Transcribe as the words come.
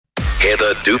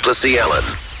Heather Duplessis-Allen.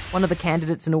 One of the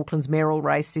candidates in Auckland's mayoral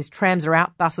race says trams are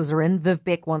out, buses are in. Viv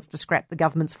Beck wants to scrap the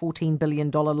government's $14 billion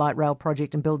light rail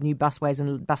project and build new busways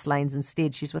and bus lanes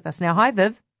instead. She's with us now. Hi,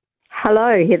 Viv.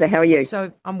 Hello, Heather. How are you?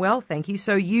 So I'm well, thank you.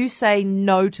 So you say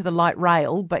no to the light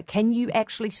rail, but can you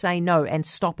actually say no and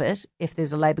stop it if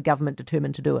there's a Labor government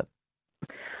determined to do it?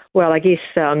 Well, I guess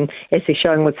as they're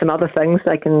showing with some other things,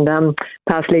 they can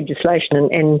pass legislation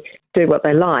and do what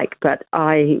they like. But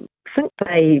I think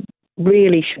they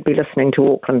really should be listening to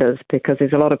Aucklanders because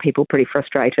there's a lot of people pretty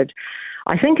frustrated.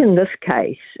 I think in this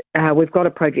case, we've got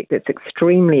a project that's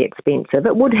extremely expensive.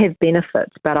 It would have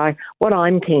benefits, but what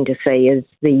I'm keen to see is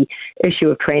the issue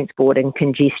of transport and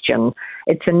congestion.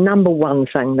 It's the number one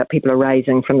thing that people are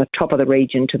raising from the top of the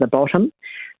region to the bottom.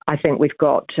 I think we've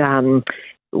got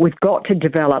to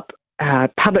develop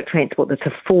public transport that's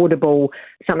affordable,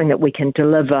 something that we can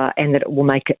deliver and that it will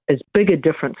make as big a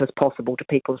difference as possible to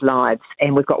people's lives.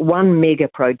 And we've got one mega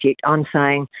project. I'm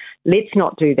saying let's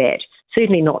not do that.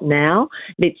 Certainly not now.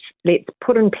 Let's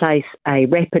put in place a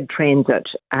rapid transit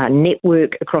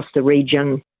network across the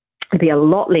region. It'll be a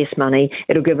lot less money.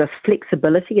 It'll give us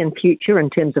flexibility in future in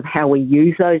terms of how we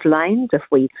use those lanes. If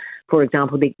we, for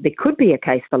example, there could be a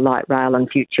case for light rail in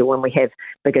future when we have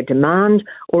bigger demand,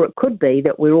 or it could be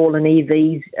that we're all in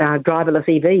EVs, driverless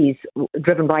EVs,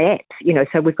 driven by apps.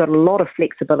 So we've got a lot of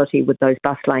flexibility with those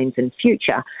bus lanes in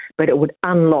future, but it would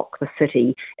unlock the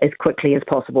city as quickly as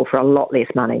possible for a lot less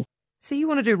money. So you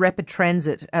want to do rapid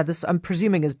transit, this I'm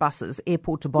presuming is buses,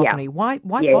 airport to Botany. Yeah. Why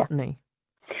Yeah. Botany?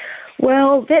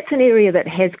 Well, that's an area that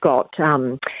has got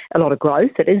a lot of growth.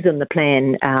 It is in the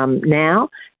plan now,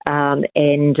 and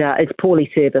it's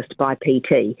poorly serviced by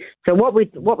PT. So what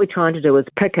we're trying to do is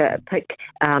pick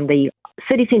the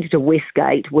city centre to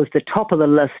Westgate was the top of the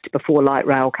list before light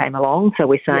rail came along. So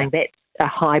we're saying that's a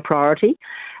high priority.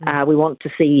 We want to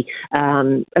see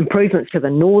improvements to the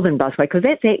Northern Busway because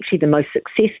that's actually the most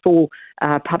successful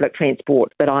public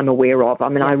transport that I'm aware of. I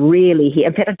mean, I rarely hear,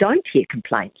 in fact, I don't hear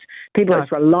complaints.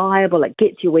 It's reliable, it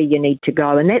gets you where you need to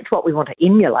go, and that's what we want to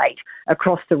emulate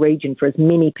across the region for as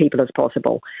many people as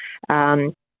possible.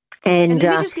 And let me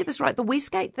just get this right. The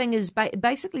Westgate thing is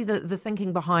basically the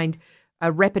thinking behind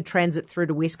rapid transit through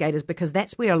to Westgate is because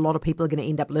that's where a lot of people are going to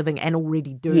end up living and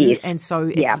already do. Yes. And so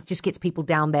it just gets people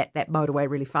down that motorway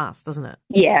really fast, doesn't it?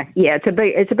 Yeah.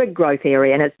 It's a big growth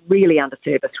area and it's really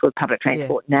underserviced with public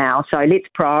transport now. So let's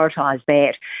prioritise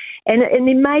that. And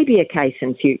there may be a case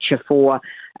in future for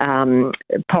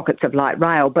pockets of light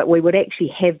rail, but we would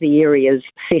actually have the areas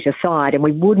set aside and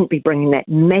we wouldn't be bringing that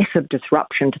massive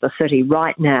disruption to the city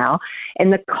right now.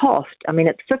 And the cost, I mean,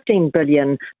 it's $15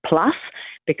 billion plus,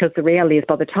 because the reality is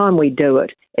by the time we do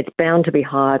it, it's bound to be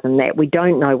higher than that. We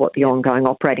don't know what the ongoing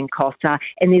operating costs are,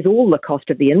 and there's all the cost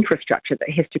of the infrastructure that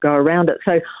has to go around it.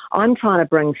 So I'm trying to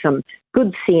bring some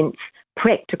good sense,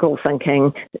 practical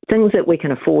thinking, things that we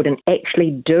can afford and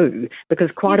actually do,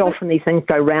 because quite often these things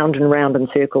go round and round in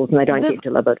circles and they don't get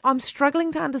delivered. I'm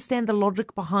struggling to understand the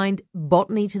logic behind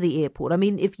Botany to the airport. I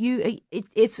mean, if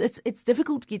it's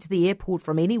difficult to get to the airport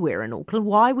from anywhere in Auckland.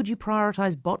 Why would you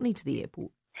prioritise Botany to the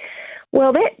airport?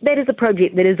 Well, that is a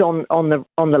project that is on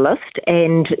the list,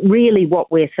 and really what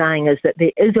we're saying is that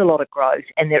there is a lot of growth,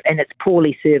 and it's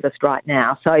poorly serviced right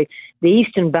now. So the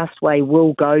Eastern Busway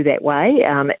will go that way.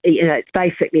 It's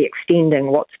basically extending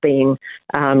what's being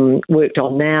worked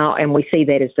on now, and we see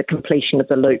that as the completion of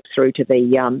the loop through to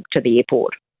the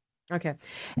airport. Okay,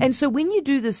 and so when you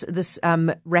do this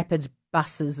rapid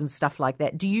buses and stuff like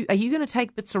that, are you going to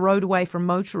take bits of road away from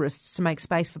motorists to make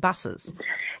space for buses?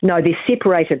 No, they're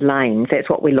separated lanes. That's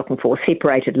what we're looking for,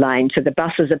 separated lanes. So the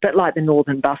buses, a bit like the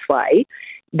Northern Busway,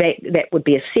 that would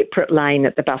be a separate lane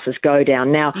that the buses go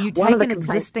down. Now, do you take an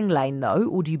existing lane, though,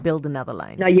 or do you build another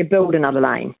lane? No, you build another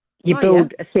lane. You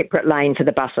build a separate lane for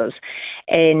the buses.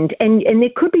 And there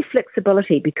could be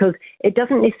flexibility because it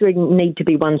doesn't necessarily need to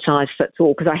be one size fits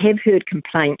all, because I have heard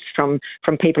complaints from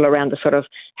people around the sort of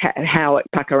Howick,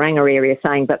 Pakuranga area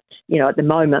saying that, at the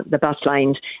moment the bus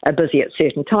lanes are busy at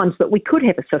certain times, but we could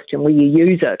have a system where you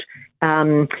use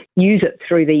it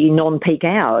through the non-peak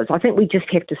hours. I think we just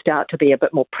have to start to be a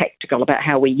bit more practical about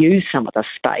how we use some of this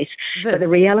space. But the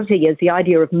reality is the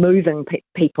idea of moving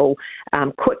people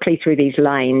quickly through these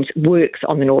lanes works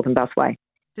on the Northern Busway.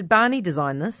 Did Barney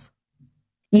design this?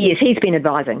 Yes, he's been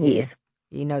advising, yes.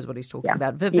 He knows what he's talking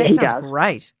about. Viv, yeah, that sounds does.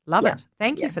 Great. Love it.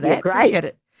 Thank you for that. Yeah, great. Appreciate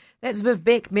it. That's Viv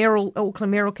Beck,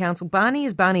 Auckland Mayoral Council. Barney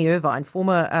is Barney Irvine,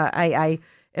 former AA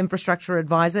infrastructure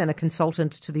advisor and a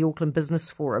consultant to the Auckland Business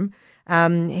Forum.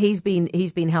 He's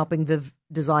been helping Viv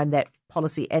design that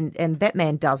policy, and that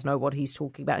man does know what he's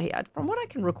talking about. From what I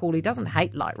can recall, he doesn't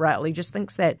hate light rail. He just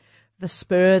thinks that the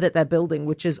spur that they're building,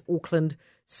 which is Auckland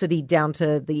City down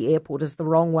to the airport, is the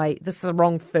wrong way. This is the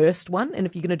wrong first one. And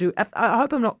if you're going to do, I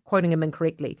hope I'm not quoting him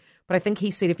incorrectly, but I think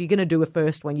he said if you're going to do a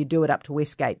first one, you do it up to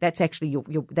Westgate. That's actually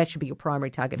that should be your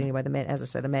primary target anyway. The man, as I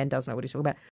say, the man does know what he's talking about.